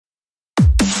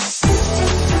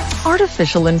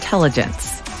artificial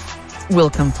intelligence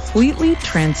will completely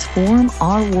transform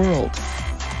our world.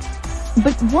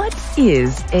 But what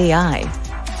is AI?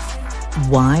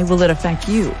 Why will it affect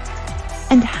you?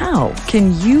 And how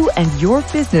can you and your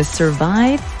business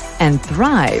survive and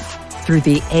thrive through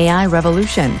the AI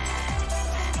revolution?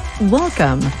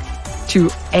 Welcome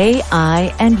to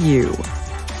AI and You.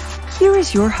 Here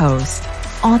is your host,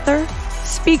 author,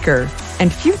 speaker,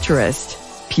 and futurist,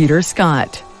 Peter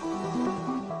Scott.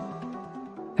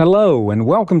 Hello, and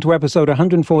welcome to episode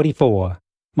 144.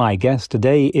 My guest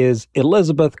today is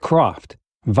Elizabeth Croft,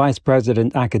 Vice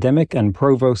President, Academic and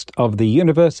Provost of the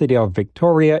University of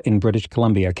Victoria in British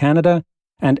Columbia, Canada,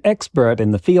 and expert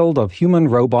in the field of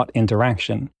human-robot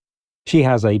interaction. She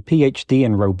has a PhD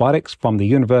in robotics from the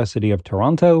University of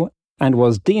Toronto and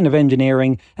was Dean of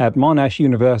Engineering at Monash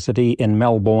University in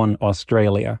Melbourne,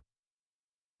 Australia.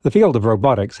 The field of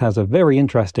robotics has a very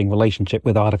interesting relationship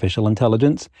with artificial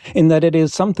intelligence in that it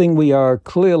is something we are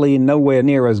clearly nowhere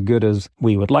near as good as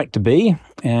we would like to be,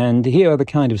 and here the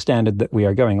kind of standard that we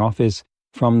are going off is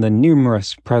from the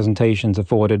numerous presentations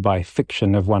afforded by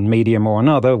fiction of one medium or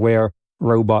another where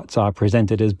robots are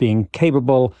presented as being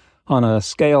capable on a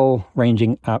scale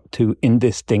ranging up to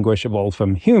indistinguishable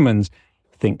from humans.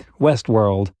 Think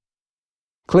Westworld.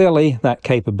 Clearly, that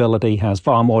capability has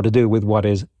far more to do with what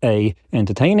is A,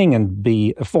 entertaining, and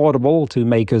B, affordable to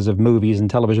makers of movies and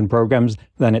television programs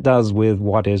than it does with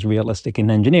what is realistic in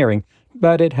engineering.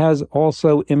 But it has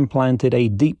also implanted a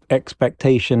deep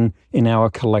expectation in our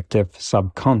collective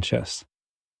subconscious.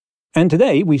 And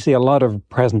today, we see a lot of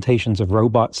presentations of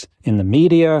robots in the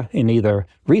media, in either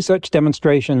research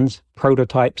demonstrations,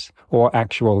 prototypes, or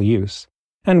actual use.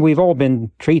 And we've all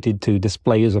been treated to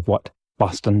displays of what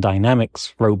Boston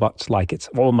Dynamics robots like its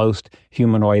almost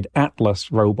humanoid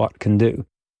Atlas robot can do.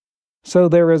 So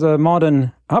there is a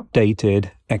modern, updated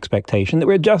expectation that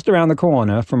we're just around the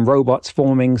corner from robots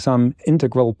forming some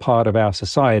integral part of our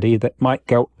society that might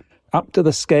go up to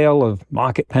the scale of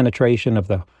market penetration of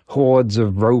the hordes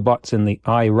of robots in the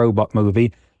I, Robot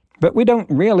movie, but we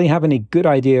don't really have any good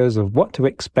ideas of what to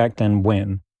expect and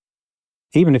when.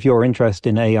 Even if your interest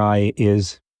in AI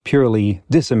is purely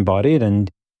disembodied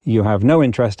and you have no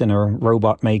interest in a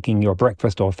robot making your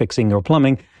breakfast or fixing your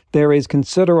plumbing, there is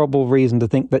considerable reason to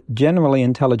think that generally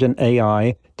intelligent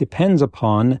AI depends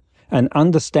upon an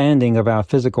understanding of our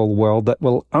physical world that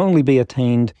will only be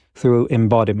attained through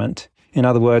embodiment. In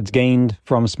other words, gained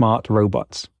from smart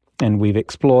robots. And we've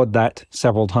explored that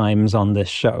several times on this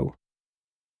show.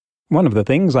 One of the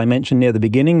things I mentioned near the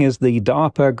beginning is the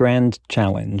DARPA Grand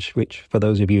Challenge, which, for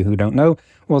those of you who don't know,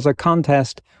 was a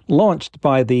contest launched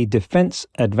by the Defense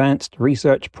Advanced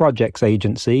Research Projects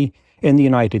Agency in the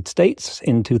United States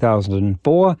in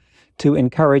 2004 to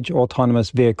encourage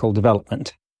autonomous vehicle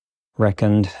development,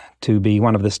 reckoned to be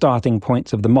one of the starting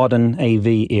points of the modern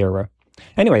AV era.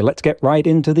 Anyway, let's get right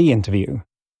into the interview.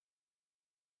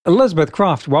 Elizabeth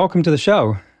Croft, welcome to the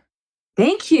show.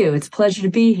 Thank you. It's a pleasure to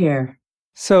be here.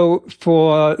 So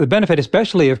for the benefit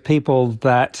especially of people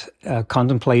that are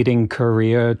contemplating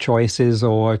career choices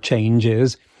or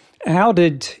changes, how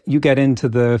did you get into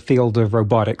the field of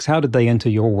robotics? How did they enter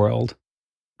your world?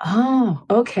 Oh,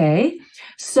 okay.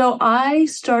 So I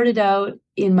started out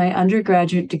in my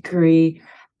undergraduate degree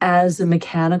as a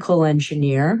mechanical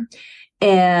engineer,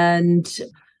 and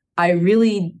I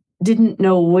really didn't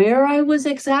know where I was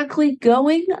exactly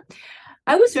going.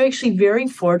 I was actually very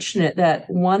fortunate that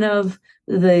one of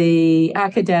the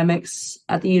academics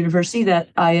at the university that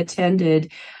I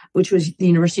attended, which was the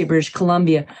University of British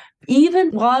Columbia,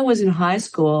 even while I was in high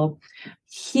school,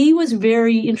 he was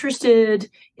very interested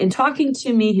in talking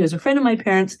to me. He was a friend of my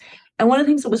parents. And one of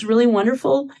the things that was really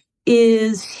wonderful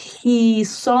is he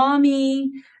saw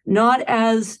me not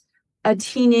as a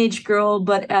teenage girl,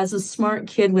 but as a smart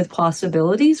kid with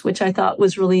possibilities, which I thought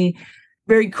was really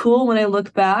very cool when I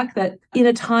look back, that in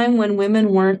a time when women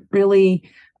weren't really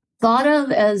thought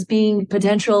of as being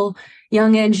potential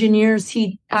young engineers,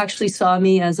 he actually saw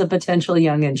me as a potential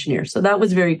young engineer. So that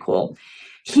was very cool.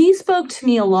 He spoke to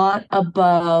me a lot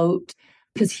about,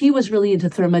 because he was really into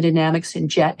thermodynamics and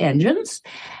jet engines,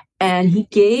 and he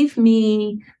gave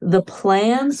me the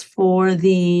plans for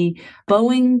the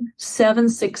Boeing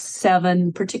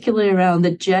 767, particularly around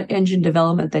the jet engine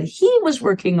development that he was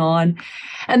working on.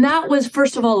 And that was,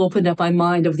 first of all, opened up my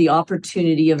mind of the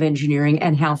opportunity of engineering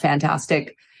and how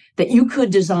fantastic that you could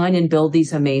design and build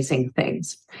these amazing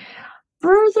things.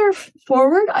 Further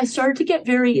forward, I started to get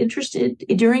very interested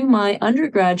during my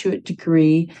undergraduate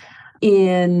degree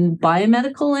in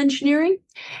biomedical engineering.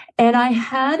 And I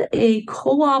had a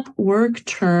co-op work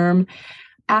term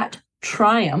at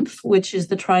Triumph, which is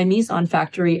the Tri-Meson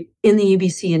factory in the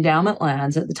UBC endowment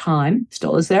lands at the time,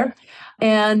 still is there.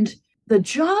 And the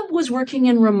job was working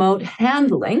in remote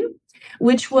handling,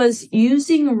 which was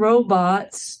using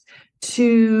robots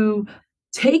to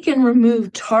take and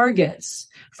remove targets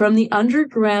from the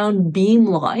underground beam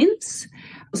lines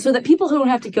so that people don't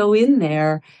have to go in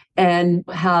there and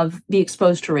be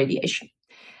exposed to radiation.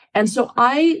 And so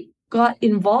I got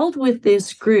involved with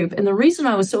this group. And the reason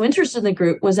I was so interested in the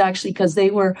group was actually because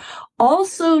they were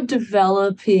also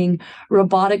developing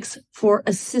robotics for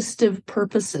assistive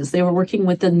purposes. They were working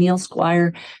with the Neil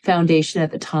Squire Foundation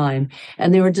at the time,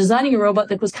 and they were designing a robot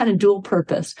that was kind of dual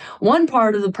purpose. One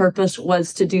part of the purpose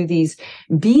was to do these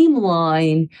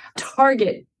beamline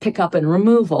target pickup and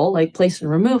removal, like place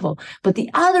and removal. But the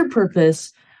other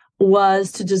purpose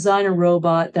was to design a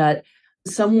robot that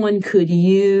someone could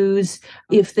use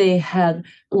if they had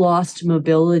lost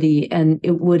mobility, and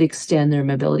it would extend their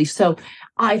mobility. So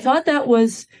I thought that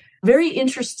was very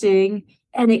interesting,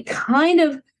 and it kind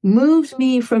of moved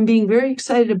me from being very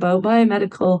excited about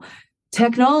biomedical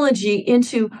technology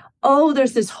into, oh,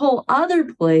 there's this whole other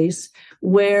place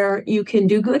where you can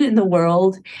do good in the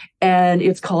world, and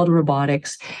it's called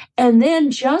robotics. And then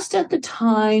just at the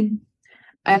time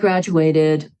I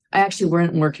graduated, I actually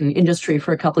weren't working in industry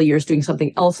for a couple of years doing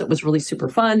something else that was really super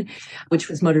fun, which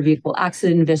was motor vehicle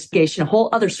accident investigation, a whole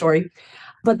other story.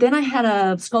 But then I had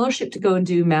a scholarship to go and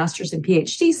do master's and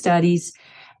PhD studies.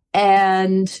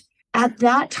 And at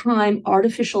that time,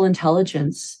 artificial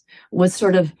intelligence was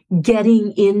sort of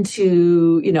getting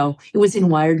into, it was in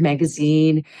Wired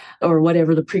magazine or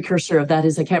whatever the precursor of that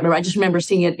is. I can't remember. I just remember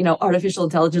seeing it, artificial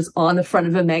intelligence on the front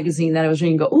of a magazine that I was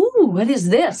reading and go, ooh, what is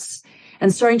this?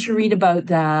 And starting to read about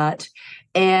that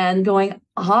and going,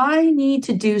 I need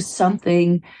to do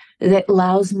something that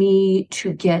allows me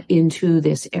to get into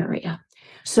this area.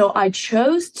 So I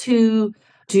chose to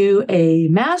do a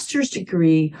master's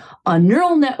degree on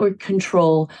neural network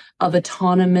control of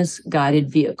autonomous guided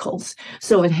vehicles.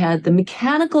 So it had the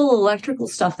mechanical, electrical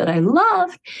stuff that I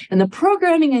loved and the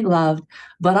programming I loved,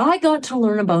 but I got to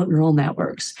learn about neural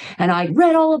networks, and I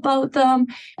read all about them,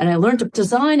 and I learned to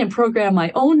design and program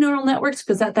my own neural networks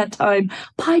because at that time,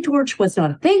 PyTorch was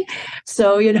not a thing.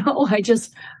 So, I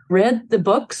just read the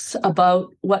books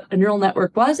about what a neural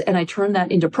network was, and I turned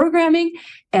that into programming,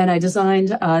 and I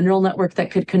designed a neural network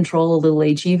that could control a little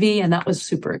AGV, and that was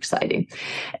super exciting.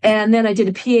 And then I did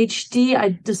a PhD. I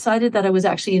decided that I was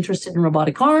actually interested in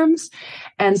robotic arms,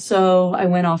 and so I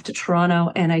went off to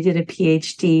Toronto, and I did a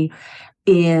PhD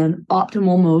in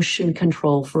optimal motion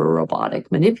control for a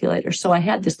robotic manipulator. So I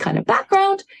had this kind of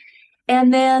background,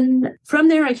 and then from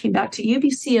there, I came back to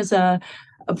UBC as a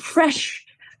fresh,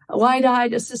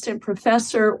 wide-eyed assistant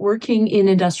professor working in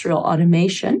industrial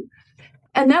automation.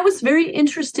 And that was very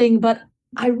interesting, but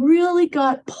I really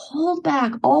got pulled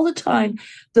back all the time.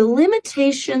 The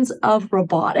limitations of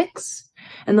robotics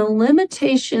and the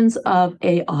limitations of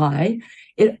AI,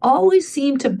 it always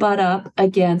seemed to butt up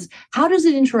against how does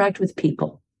it interact with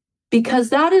people?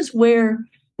 Because that is where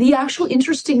the actual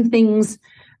interesting things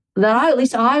that at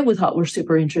least I would thought were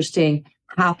super interesting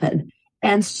happen.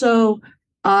 And so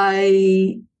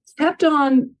I kept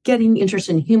on getting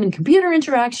interested in human-computer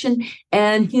interaction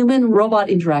and human-robot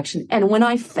interaction. And when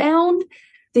I found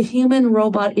the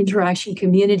human-robot interaction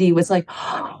community was like,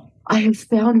 oh, I have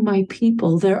found my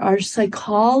people. There are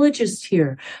psychologists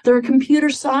here. There are computer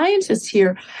scientists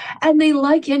here, and they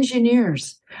like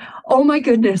engineers. Oh my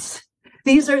goodness.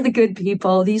 These are the good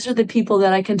people. These are the people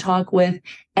that I can talk with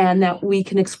and that we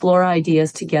can explore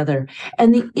ideas together.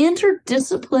 And the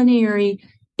interdisciplinary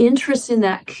interest in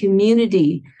that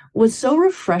community was so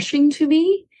refreshing to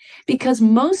me, because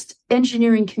most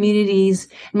engineering communities,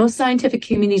 most scientific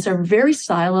communities are very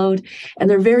siloed, and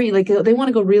they're very they want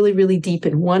to go really, really deep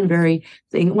in one very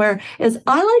thing. Whereas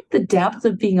I like the depth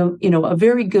of being a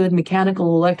very good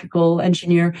mechanical, electrical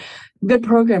engineer, good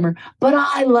programmer, but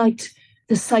I liked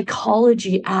the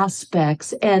psychology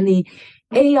aspects, and the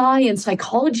AI and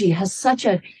psychology has such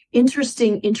an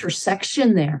interesting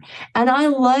intersection there. And I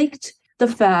liked the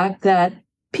fact that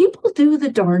people do the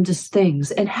darndest things,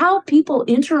 and how people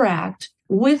interact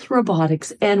with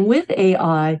robotics and with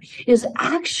AI is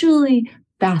actually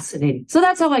fascinating. So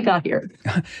that's how I got here,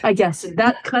 I guess.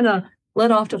 That kind of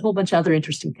led off to a whole bunch of other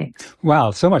interesting things.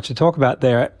 Wow, so much to talk about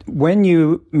there. When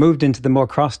you moved into the more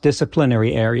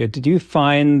cross-disciplinary area, did you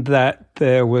find that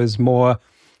there was more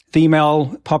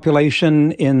female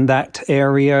population in that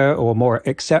area, or more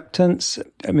acceptance?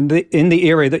 I mean, in the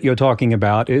area that you're talking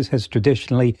about, it has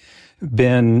traditionally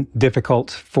been difficult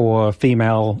for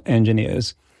female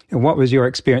engineers. And what was your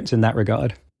experience in that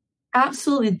regard?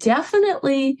 Absolutely.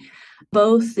 Definitely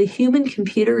both the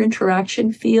human-computer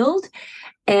interaction field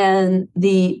and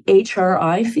the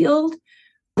HRI field,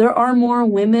 there are more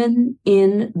women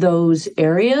in those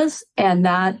areas, and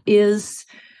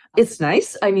it's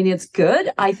nice. I mean, it's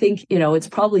good. I think, it's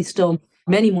probably still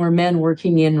many more men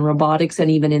working in robotics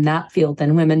and even in that field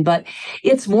than women, but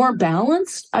it's more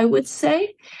balanced, I would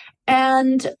say.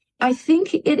 And I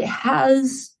think it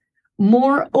has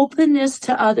more openness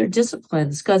to other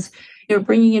disciplines because you're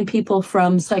bringing in people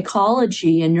from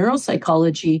psychology and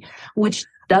neuropsychology, which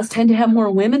does tend to have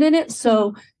more women in it.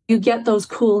 So you get those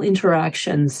cool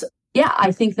interactions. Yeah,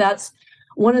 I think that's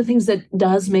one of the things that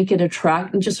does make it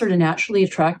just sort of naturally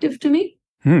attractive to me.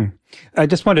 I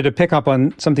just wanted to pick up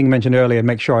on something you mentioned earlier and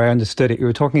make sure I understood it. You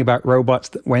were talking about robots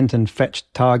that went and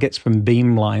fetched targets from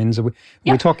beam lines.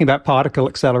 We're talking about particle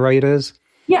accelerators.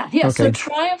 Yeah. Okay. So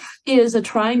Triumph is a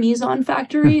trimeson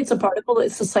factory. It's a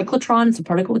cyclotron. It's a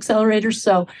particle accelerator.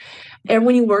 So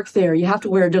when you work there, you have to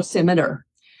wear a dosimeter.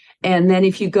 And then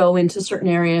if you go into certain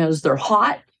areas, they're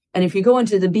hot. And if you go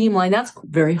into the beam line, that's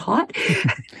very hot.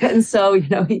 And so,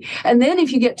 and then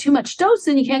if you get too much dose,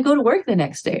 then you can't go to work the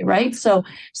next day, right? So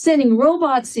sending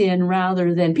robots in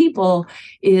rather than people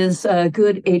is a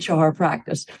good HR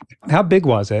practice. How big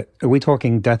was it? Are we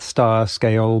talking Death Star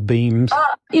scale beams?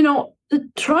 The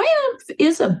Triumph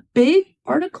is a big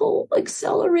particle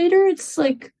accelerator. It's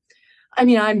like,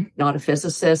 I'm not a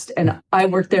physicist and I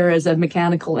work there as a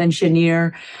mechanical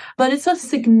engineer, but it's a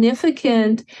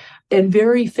significant and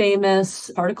very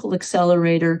famous particle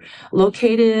accelerator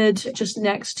located just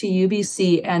next to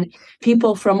UBC. And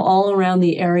people from all around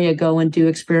the area go and do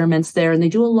experiments there. And they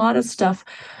do a lot of stuff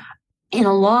in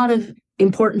a lot of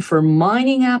important for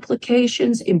mining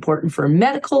applications, important for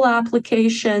medical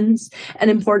applications,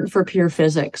 and important for pure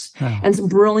physics. Wow. And some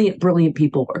brilliant, brilliant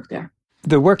people work there.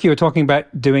 The work you were talking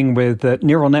about doing with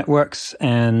neural networks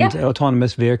and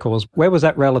autonomous vehicles, where was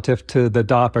that relative to the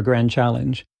DARPA Grand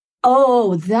Challenge?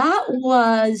 Oh, that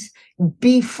was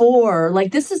before,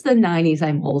 this is the 90s,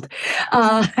 I'm old.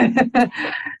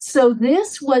 So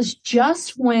this was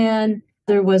just when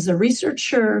there was a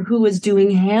researcher who was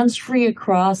doing hands-free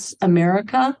across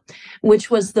America, which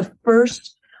was the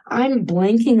first, I'm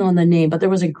blanking on the name, but there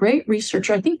was a great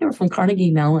researcher, I think they were from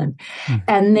Carnegie Mellon,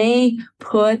 and they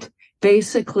put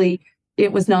basically,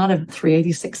 it was not a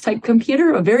 386 type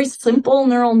computer, a very simple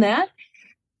neural net,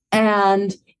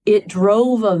 and it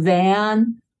drove a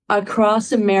van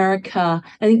across America,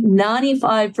 I think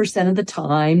 95% of the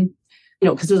time,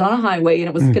 because it was on a highway and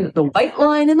it was the white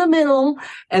line in the middle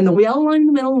and the yellow line in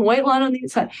the middle and the white line on the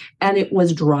inside. And it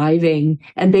was driving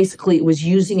and basically it was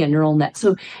using a neural net.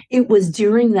 So it was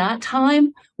during that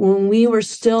time when we were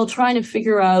still trying to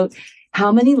figure out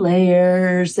how many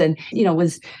layers and, it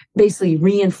was basically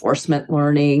reinforcement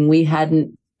learning. We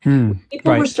hadn't,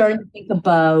 people were starting to think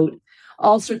about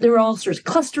there were all sorts of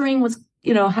clustering was,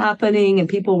 happening and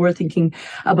people were thinking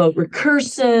about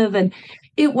recursive and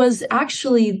it was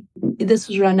actually, this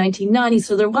was around 1990.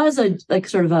 So there was in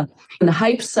the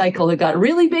hype cycle, it got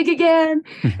really big again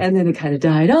and then it kind of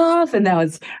died off and now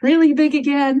it's really big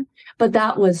again. But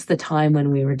that was the time when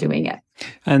we were doing it.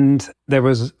 And there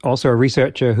was also a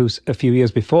researcher who a few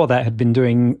years before that had been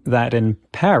doing that in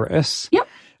Paris. Yep.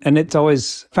 And it's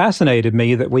always fascinated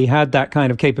me that we had that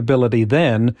kind of capability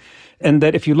then. And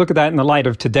that if you look at that in the light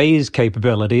of today's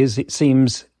capabilities, it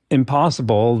seems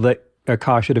impossible that a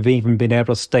car should have even been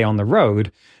able to stay on the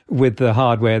road with the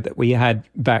hardware that we had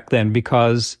back then,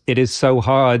 because it is so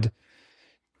hard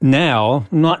now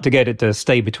not to get it to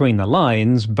stay between the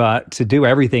lines, but to do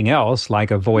everything else like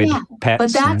avoid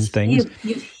pets and things.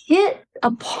 You've hit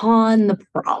upon the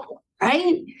problem,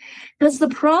 right? Because the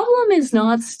problem is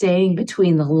not staying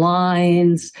between the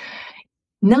lines.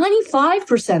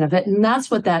 95% of it, and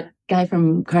that's what that guy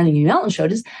from Carnegie Mellon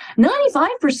showed us,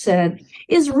 95%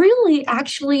 is really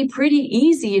actually pretty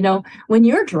easy. When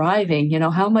you're driving,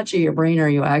 how much of your brain are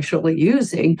you actually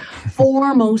using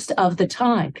for most of the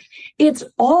time? It's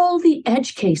all the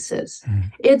edge cases.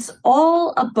 It's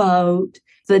all about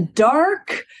the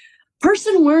dark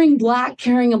person wearing black,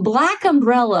 carrying a black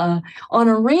umbrella on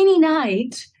a rainy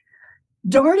night,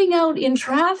 darting out in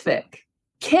traffic.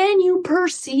 Can you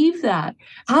perceive that?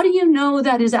 How do you know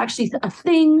that is actually a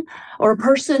thing or a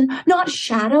person, not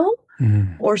shadow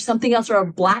or something else, or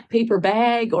a black paper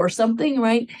bag or something,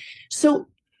 right? So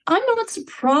I'm not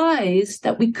surprised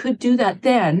that we could do that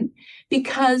then,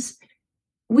 because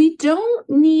we don't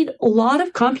need a lot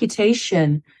of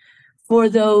computation for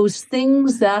those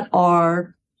things that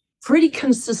are pretty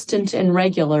consistent and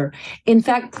regular. In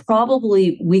fact,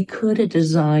 probably we could have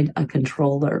designed a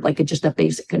controller, like just a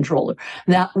basic controller,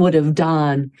 that would have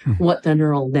done what the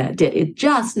neural net did. It's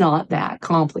just not that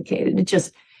complicated.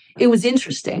 It was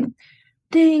interesting.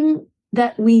 Thing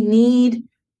that we need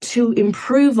to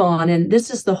improve on, and this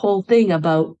is the whole thing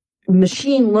about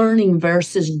machine learning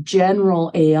versus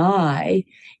general AI,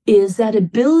 is that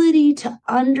ability to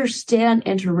understand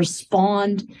and to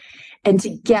respond and to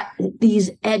get these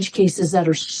edge cases that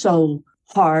are so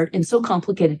hard and so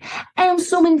complicated and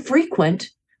so infrequent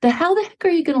that how the heck are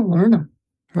you going to learn them?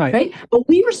 Right? But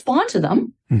we respond to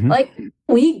them. Like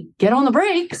we get on the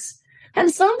brakes and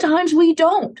sometimes we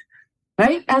don't.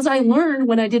 Right? As I learned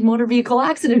when I did motor vehicle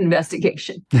accident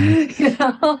investigation.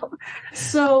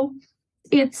 So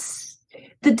it's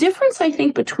the difference, I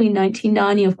think, between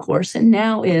 1990, of course, and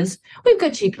now is we've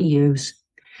got GPUs.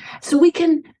 So we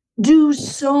can do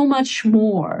so much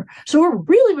more. So we're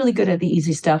really, really good at the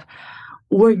easy stuff.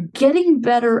 We're getting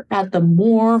better at the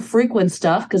more frequent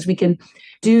stuff because we can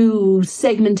do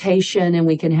segmentation and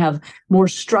we can have more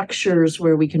structures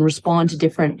where we can respond to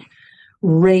different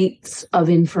rates of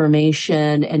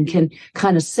information and can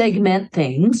kind of segment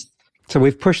things. So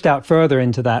we've pushed out further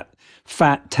into that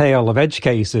fat tail of edge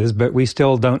cases, but we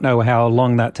still don't know how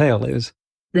long that tail is.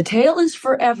 The tail is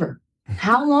forever.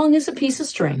 How long is a piece of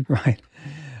string? Right.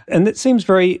 And it seems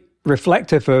very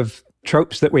reflective of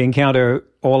tropes that we encounter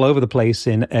all over the place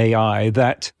in AI,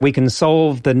 that we can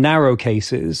solve the narrow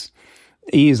cases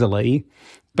easily,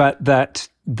 but that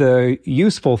the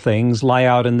useful things lie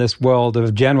out in this world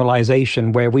of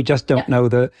generalization where we just don't know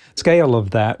the scale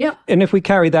of that. And if we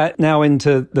carry that now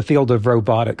into the field of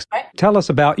robotics, tell us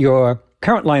about your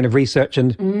current line of research,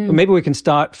 and maybe we can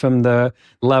start from the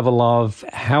level of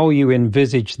how you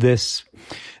envisage this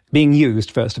being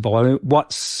used, first of all. I mean,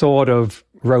 what sort of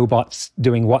robots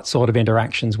doing what sort of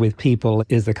interactions with people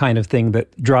is the kind of thing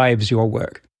that drives your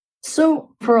work? So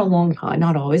for a long time,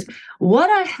 not always, what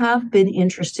I have been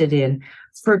interested in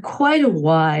for quite a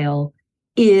while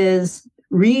is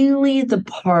really the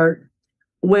part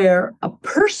where a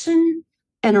person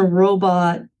and a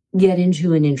robot get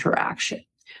into an interaction.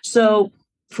 So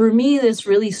for me, this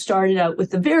really started out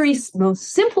with the very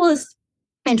most simplest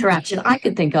interaction I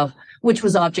could think of, which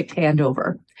was object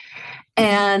handover.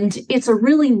 And it's a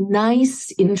really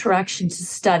nice interaction to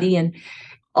study. And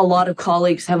a lot of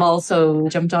colleagues have also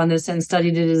jumped on this and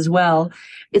studied it as well.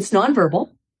 It's nonverbal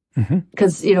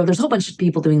because, there's a whole bunch of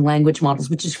people doing language models,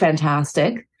 which is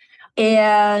fantastic.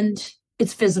 And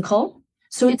it's physical.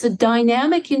 So it's a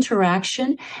dynamic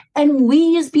interaction. And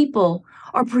we as people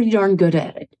are pretty darn good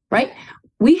at it, right?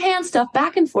 We hand stuff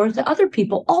back and forth to other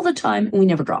people all the time, and we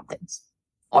never drop things.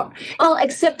 Well,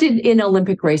 except in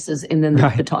Olympic races and then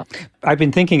the baton. I've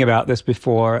been thinking about this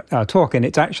before our talk, and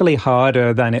it's actually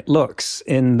harder than it looks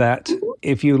in that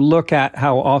if you look at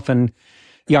how often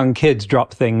young kids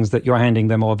drop things that you're handing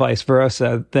them or vice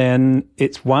versa, then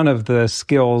it's one of the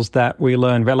skills that we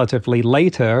learn relatively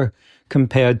later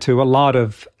compared to a lot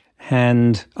of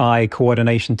hand-eye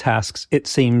coordination tasks, it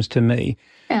seems to me.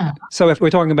 Yeah. So if we're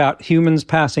talking about humans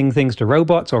passing things to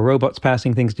robots or robots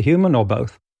passing things to human or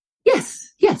both?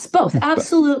 Yes, both.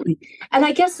 Absolutely. And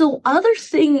I guess the other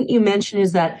thing you mentioned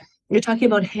is that you're talking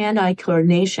about hand-eye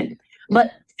coordination,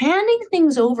 but handing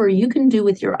things over you can do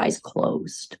with your eyes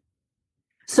closed.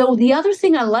 So the other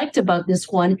thing I liked about this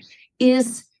one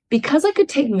is because I could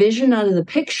take vision out of the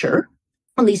picture,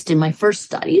 at least in my first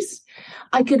studies,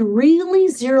 I could really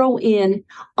zero in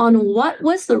on what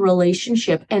was the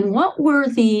relationship and what were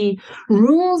the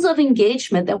rules of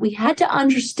engagement that we had to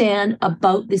understand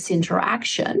about this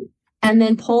interaction, and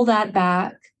then pull that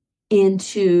back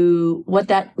into what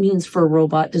that means for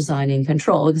robot design and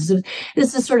control. This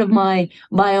is sort of my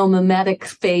biomimetic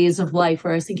phase of life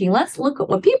where I was thinking, let's look at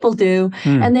what people do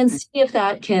and then see if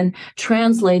that can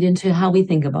translate into how we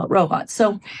think about robots.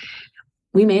 So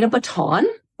we made a baton,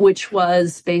 which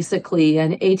was basically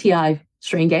an ATI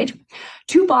strain gauge,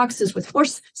 2 boxes with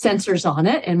force sensors on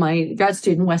it. And my grad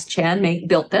student, Wes Chan,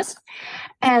 built this.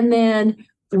 And then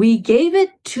we gave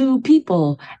it to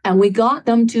people and we got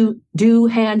them to do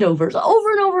handovers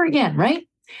over and over again, right?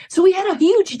 So we had a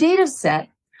huge data set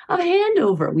of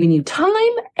handover. We knew time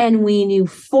and we knew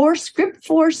force, grip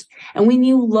force, and we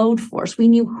knew load force. We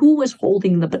knew who was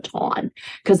holding the baton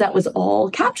because that was all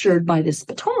captured by this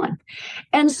baton.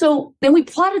 And so then we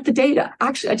plotted the data.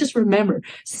 Actually, I just remember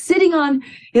sitting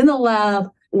in the lab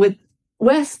with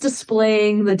Wes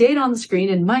displaying the data on the screen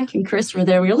and Mike and Chris were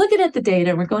there. We were looking at the data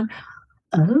and we're going,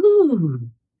 oh.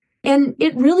 And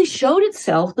it really showed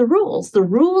itself, the rules. The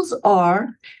rules are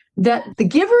that the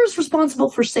giver is responsible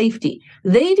for safety.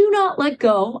 They do not let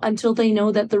go until they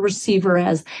know that the receiver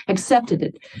has accepted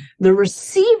it. The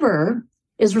receiver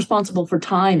is responsible for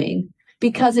timing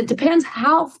because it depends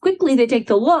how quickly they take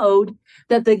the load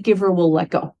that the giver will let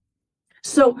go.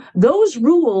 So those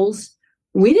rules,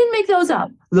 we didn't make those up.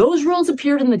 Those rules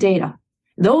appeared in the data.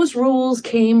 Those rules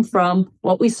came from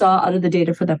what we saw out of the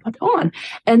data for that baton.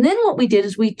 And then what we did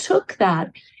is we took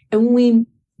that and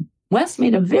Wes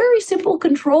made a very simple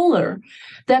controller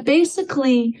that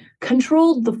basically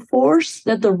controlled the force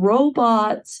that the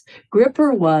robot's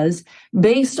gripper was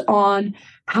based on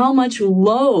how much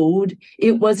load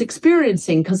it was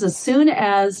experiencing. Because as soon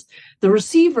as the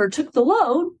receiver took the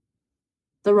load,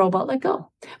 the robot let go.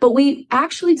 But we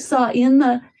actually saw in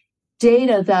the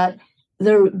data that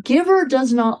the giver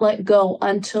does not let go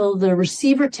until the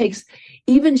receiver takes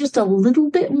even just a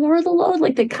little bit more of the load,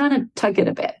 like they kind of tug it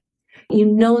a bit. You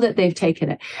know that they've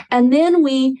taken it. And then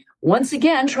we, once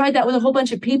again, tried that with a whole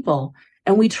bunch of people.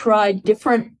 And we tried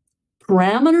different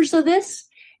parameters of this.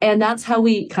 And that's how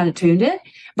we kind of tuned it.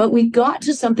 But we got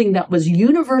to something that was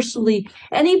universally,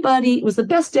 it was the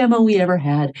best demo we ever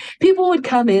had. People would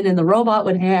come in and the robot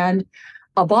would hand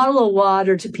a bottle of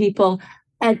water to people.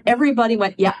 And everybody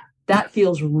went, yeah, that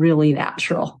feels really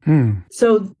natural.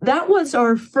 So that was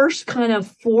our first kind of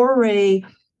foray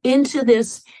into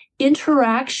this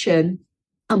interaction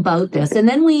about this. And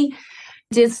then we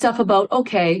did stuff about,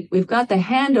 okay, we've got the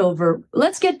handover.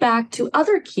 Let's get back to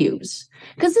other cues,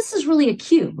 because this is really a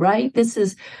cue, right? This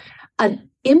is an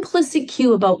implicit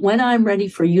cue about when I'm ready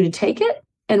for you to take it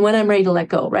and when I'm ready to let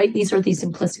go, right? These are these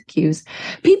implicit cues.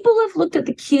 People have looked at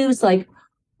the cues like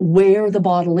where the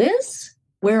bottle is,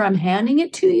 where I'm handing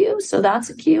it to you. So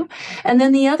that's a cue. And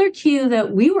then the other cue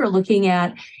that we were looking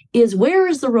at is where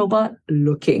is the robot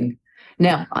looking?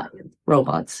 Now,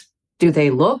 robots, do they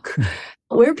look?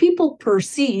 Where people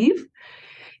perceive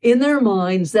in their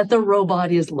minds that the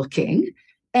robot is looking.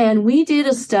 And we did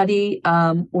a study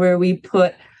where we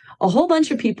put a whole bunch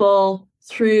of people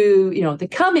through, they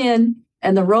come in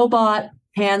and the robot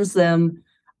hands them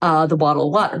the bottle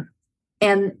of water.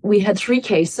 And we had 3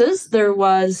 cases. There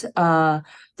was the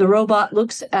robot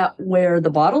looks at where the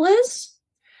bottle is.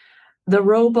 The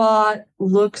robot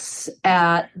looks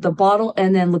at the bottle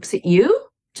and then looks at you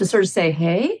to sort of say,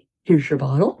 hey, here's your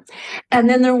bottle. And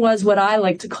then there was what I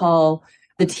like to call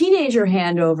the teenager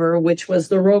handover, which was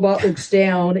the robot looks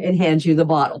down and hands you the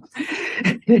bottle.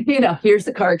 Here's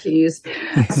the car keys.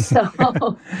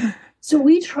 So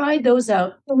we tried those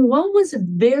out. And what was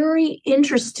very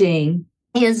interesting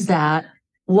is that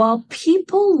while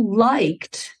people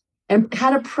liked and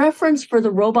had a preference for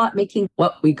the robot making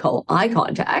what we call eye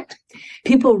contact,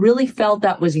 people really felt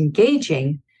that was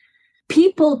engaging.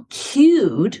 People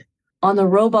cued on the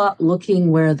robot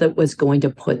looking where that was going to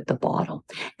put the bottle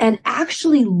and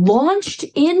actually launched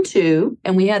into,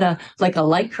 and we had a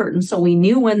light curtain, so we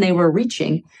knew when they were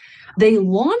reaching. They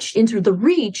launched into the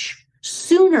reach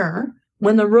sooner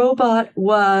when the robot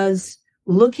was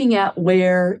looking at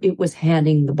where it was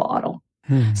handing the bottle.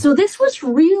 So this was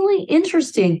really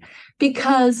interesting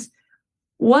because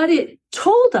what it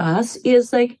told us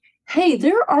is like, hey,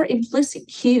 there are implicit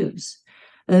cues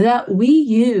that we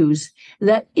use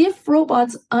that if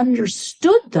robots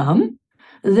understood them,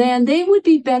 then they would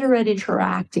be better at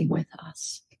interacting with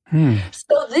us.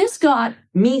 So this got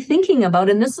me thinking about,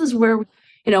 and this is where,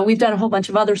 we've done a whole bunch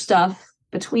of other stuff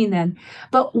between then.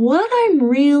 But what I'm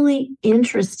really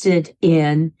interested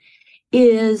in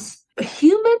is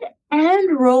human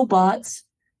and robots'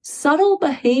 subtle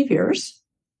behaviors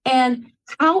and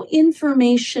how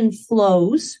information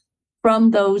flows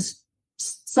from those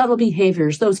subtle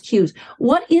behaviors, those cues.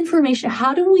 What information,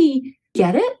 how do we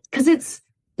get it? Because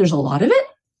there's a lot of it.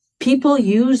 People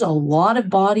use a lot of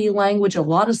body language, a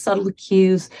lot of subtle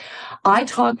cues. I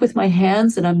talk with my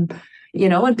hands and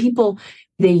and people,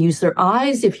 they use their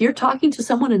eyes. If you're talking to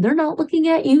someone and they're not looking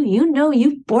at you,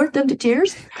 you've bored them to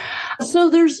tears. So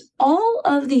there's all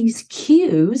of these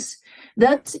cues.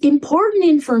 That's important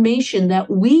information that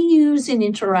we use in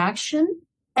interaction,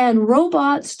 and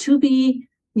robots, to be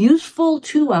useful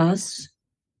to us,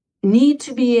 need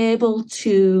to be able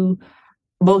to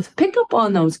both pick up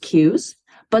on those cues,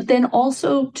 but then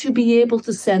also to be able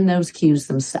to send those cues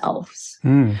themselves.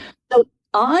 So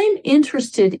I'm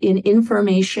interested in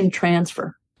information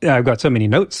transfer. Yeah, I've got so many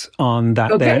notes on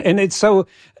that there. And it's so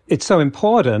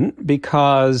important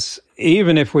because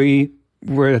even if we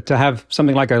were to have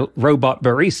something like a robot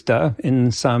barista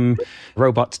in some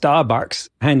robot Starbucks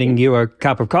handing you a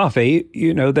cup of coffee,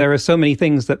 there are so many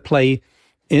things that play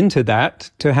into that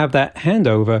to have that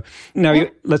handover. Now,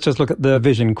 let's just look at the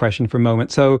vision question for a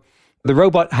moment. So The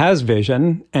robot has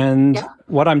vision, and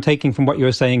what I'm taking from what you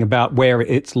were saying about where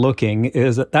it's looking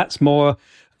is that that's more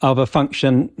of a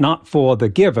function not for the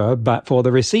giver, but for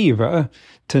the receiver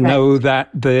to know that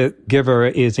the giver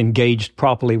is engaged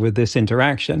properly with this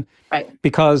interaction. Right.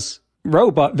 Because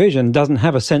robot vision doesn't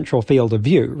have a central field of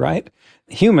view, right?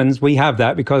 Humans, we have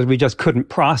that because we just couldn't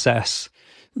process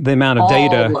the amount of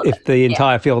data if the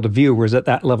entire field of view was at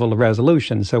that level of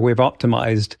resolution. So we've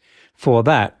optimized for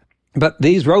that. But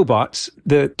these robots,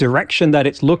 the direction that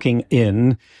it's looking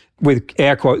in, with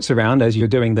air quotes around, as you're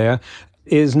doing there,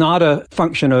 is not a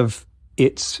function of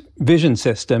its vision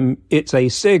system. It's a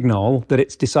signal that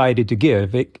it's decided to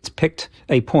give. It's picked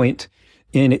a point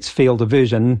in its field of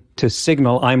vision to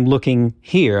signal I'm looking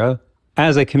here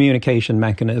as a communication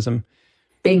mechanism.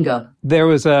 Bingo. There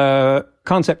was a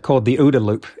concept called the OODA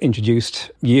loop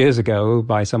introduced years ago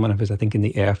by someone who was, I think, in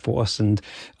the Air Force. And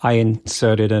I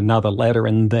inserted another letter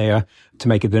in there to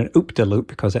make it an OOPDA loop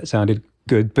because that sounded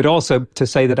good. But also to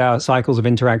say that our cycles of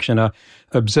interaction are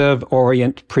observe,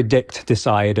 orient, predict,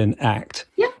 decide, and act.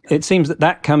 Yeah. It seems that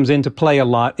that comes into play a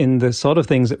lot in the sort of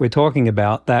things that we're talking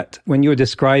about, that when you're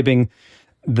describing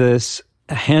this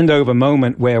handover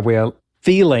moment where we're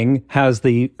feeling, has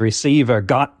the receiver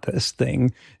got this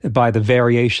thing by the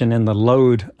variation in the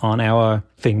load on our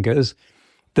fingers,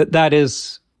 that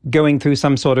is going through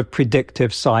some sort of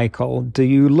predictive cycle. Do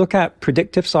you look at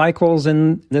predictive cycles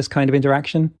in this kind of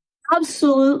interaction?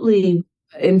 Absolutely.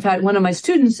 In fact, one of my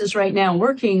students is right now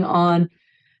working on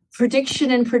prediction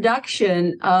and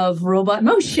production of robot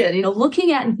motion,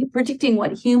 looking at and predicting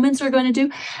what humans are going to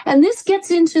do. And this gets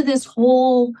into this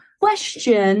whole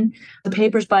question. The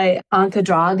papers by Anka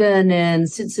Dragan and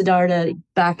Sid Siddhartha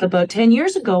back about 10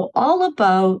 years ago, all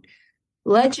about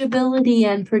legibility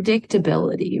and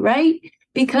predictability, right?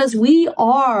 Because we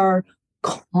are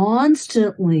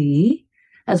constantly,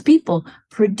 as people,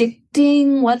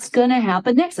 predicting what's going to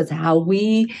happen next. That's how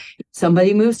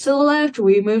somebody moves to the left,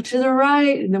 we move to the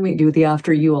right, and then we do the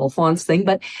after you Alphonse thing.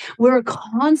 But we're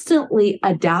constantly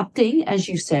adapting, as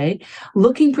you say,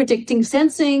 looking, predicting,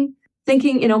 sensing,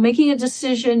 thinking, making a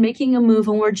decision, making a move,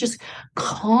 and we're just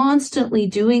constantly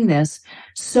doing this.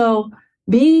 So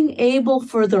being able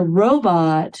for the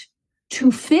robot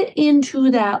to fit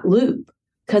into that loop,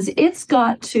 because it's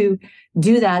got to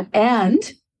do that,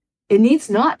 and it needs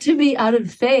not to be out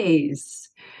of phase,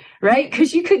 right?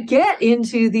 Because you could get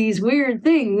into these weird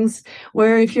things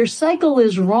where if your cycle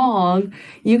is wrong,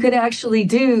 you could actually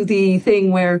do the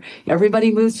thing where everybody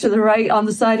moves to the right on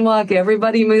the sidewalk,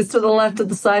 everybody moves to the left of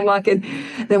the sidewalk, and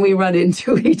then we run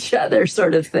into each other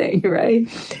sort of thing, right?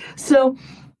 So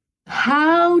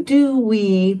how do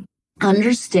we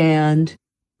understand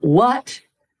what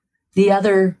the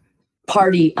other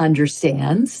party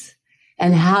understands,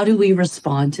 and how do we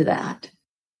respond to that?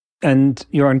 And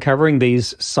you're uncovering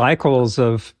these cycles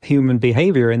of human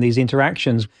behavior in these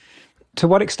interactions. To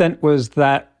what extent was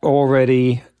that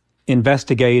already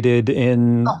investigated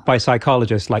by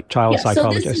psychologists, like child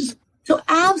psychologists? So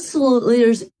absolutely,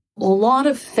 there's a lot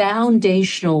of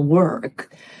foundational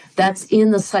work that's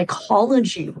in the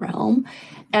psychology realm.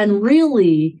 And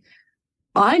really,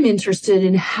 I'm interested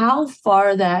in how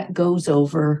far that goes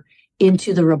over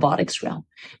into the robotics realm.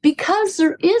 Because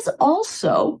there is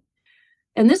also,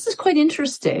 and this is quite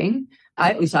interesting,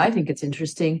 at least I think it's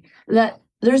interesting, that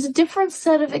there's a different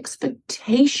set of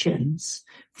expectations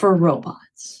for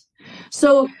robots.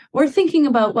 So we're thinking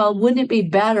about, well, wouldn't it be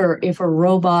better if a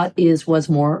robot was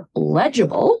more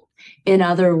legible? In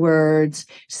other words,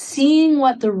 seeing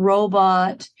what the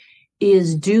robot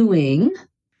is doing,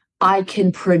 I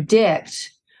can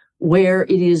predict where it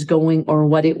is going or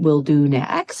what it will do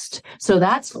next. So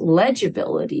that's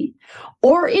legibility.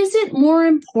 Or is it more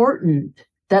important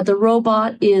that the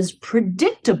robot is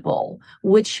predictable,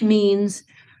 which means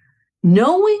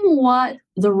knowing what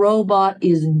the robot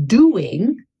is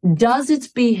doing, does its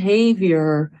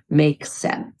behavior make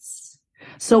sense?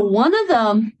 So one of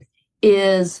them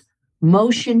is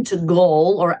motion to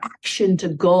goal or action to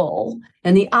goal,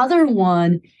 and the other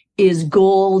one is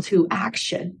goal to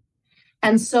action.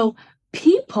 And so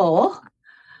people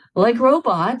like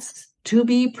robots to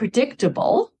be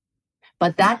predictable,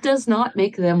 but that does not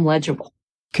make them legible.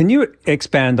 Can you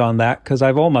expand on that? Because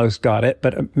I've almost got it,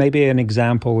 but maybe an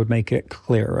example would make it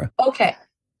clearer. Okay.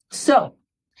 So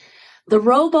the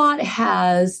robot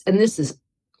has, and this is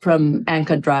from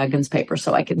Anka Dragan's paper,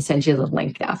 so I can send you the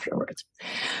link afterwards.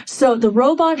 So the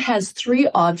robot has 3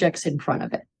 objects in front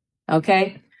of it,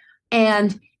 okay?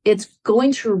 And it's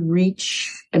going to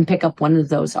reach and pick up one of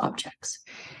those objects.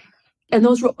 And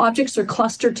those objects are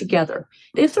clustered together.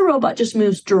 If the robot just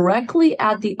moves directly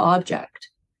at the object,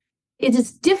 it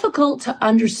is difficult to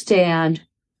understand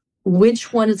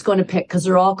which one it's going to pick because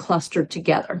they're all clustered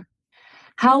together.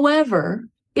 However,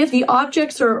 if the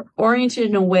objects are oriented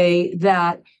in a way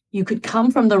that you could come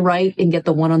from the right and get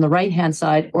the one on the right-hand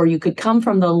side, or you could come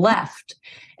from the left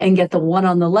and get the one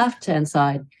on the left-hand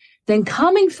side, then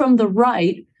coming from the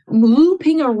right,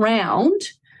 looping around,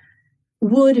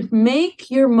 would make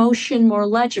your motion more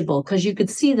legible because you could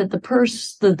see that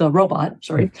the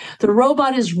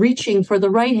robot is reaching for the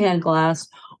right-hand glass,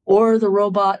 or the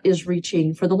robot is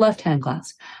reaching for the left-hand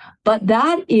glass. But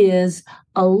that is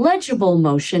a legible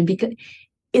motion because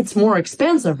it's more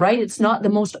expensive, right? It's not the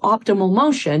most optimal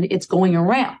motion. It's going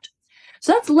around.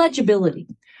 So that's legibility.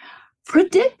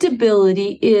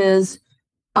 Predictability is,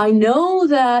 I know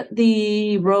that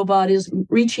the robot is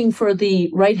reaching for the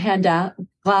right-hand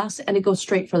glass and it goes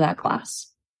straight for that glass.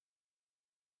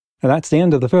 That's the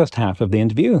end of the first half of the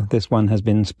interview. This one has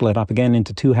been split up again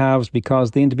into two halves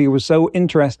because the interview was so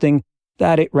interesting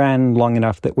that it ran long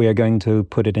enough that we are going to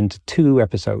put it into 2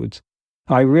 episodes.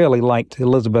 I really liked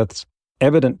Elizabeth's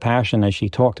evident passion as she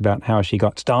talked about how she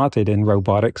got started in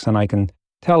robotics, and I can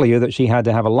tell you that she had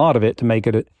to have a lot of it to make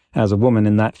it as a woman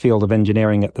in that field of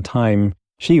engineering at the time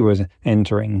she was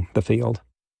entering the field.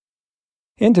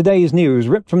 In today's news,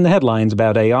 ripped from the headlines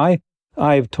about AI,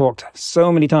 I've talked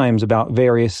so many times about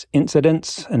various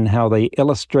incidents and how they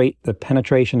illustrate the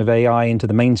penetration of AI into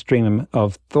the mainstream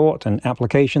of thought and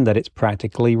application that it's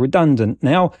practically redundant.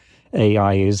 Now,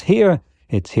 AI is here,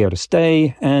 it's here to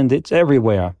stay, and it's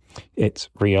everywhere. It's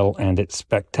real and it's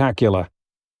spectacular.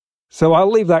 So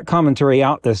I'll leave that commentary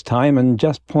out this time and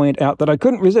just point out that I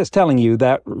couldn't resist telling you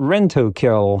that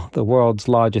Rentokil, the world's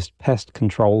largest pest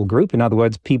control group, in other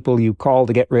words, people you call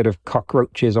to get rid of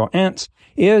cockroaches or ants,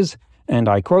 is, and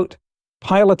I quote,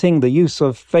 piloting the use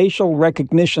of facial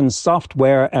recognition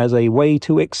software as a way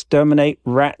to exterminate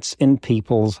rats in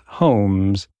people's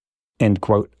homes. End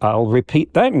quote. I'll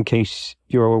repeat that in case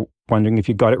you're wondering if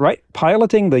you got it right.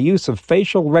 Piloting the use of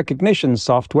facial recognition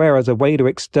software as a way to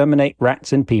exterminate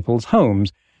rats in people's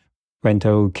homes.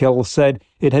 Rentokil said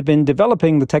it had been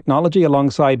developing the technology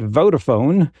alongside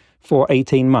Vodafone for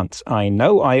 18 months. I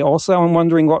know. I also am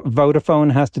wondering what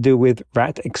Vodafone has to do with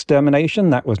rat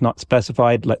extermination. That was not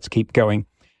specified. Let's keep going.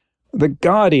 The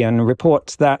Guardian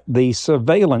reports that the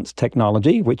surveillance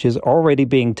technology, which is already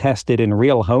being tested in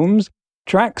real homes,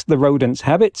 tracks the rodent's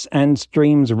habits and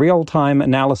streams real-time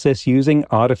analysis using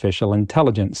artificial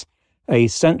intelligence. A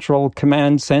central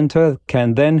command center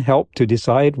can then help to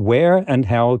decide where and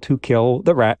how to kill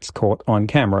the rats caught on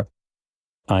camera.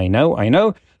 I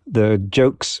know. The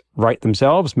jokes write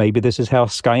themselves. Maybe this is how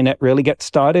Skynet really gets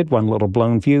started. One little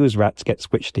blown fuse, rats get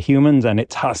switched to humans, and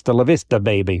it's hasta la vista,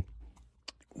 baby.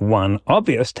 One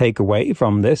obvious takeaway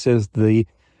from this is the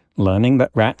learning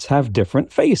that rats have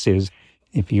different faces.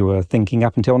 If you were thinking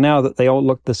up until now that they all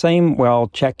look the same, well,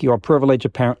 check your privilege.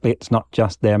 Apparently, it's not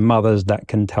just their mothers that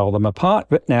can tell them apart,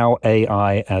 but now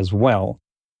AI as well.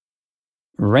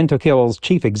 Rentokil's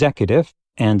chief executive,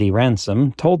 Andy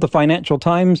Ransom, told the Financial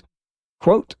Times,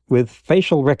 quote, with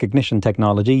facial recognition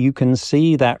technology, you can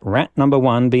see that rat number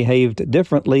 1 behaved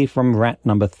differently from rat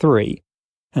number 3.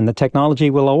 And the technology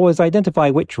will always identify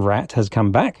which rat has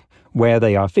come back, where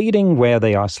they are feeding, where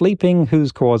they are sleeping,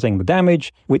 who's causing the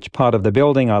damage, which part of the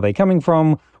building are they coming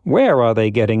from, where are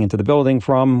they getting into the building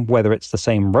from, whether it's the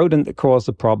same rodent that caused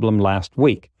the problem last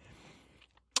week.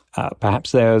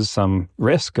 Perhaps there's some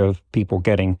risk of people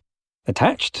getting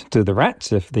attached to the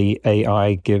rats if the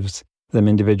AI gives them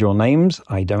individual names.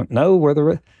 I don't know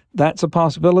whether that's a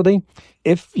possibility.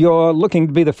 If you're looking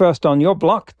to be the first on your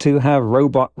block to have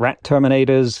robot rat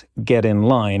terminators, get in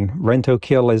line.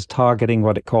 Rentokil is targeting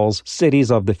what it calls cities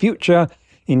of the future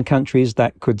in countries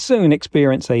that could soon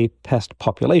experience a pest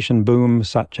population boom,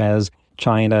 such as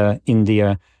China,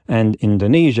 India, and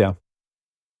Indonesia.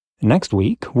 Next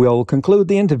week, we'll conclude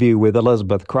the interview with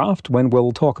Elizabeth Croft when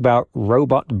we'll talk about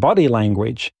robot body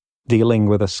language, dealing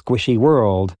with a squishy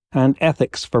world, and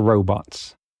ethics for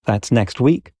robots. That's next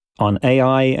week on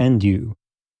AI and You.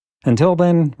 Until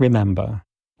then, remember,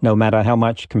 no matter how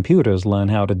much computers learn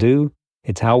how to do,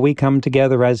 it's how we come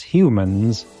together as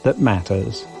humans that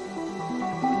matters.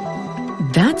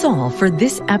 That's all for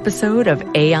this episode of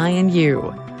AI and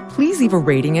You. Please leave a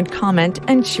rating and comment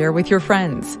and share with your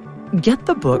friends. Get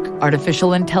the book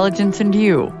Artificial Intelligence and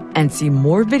You and see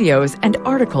more videos and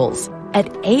articles at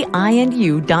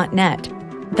aiandyou.net.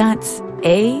 That's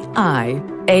aiandyou.net,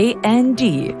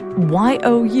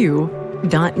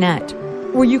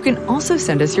 where you can also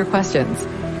send us your questions.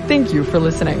 Thank you for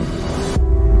listening.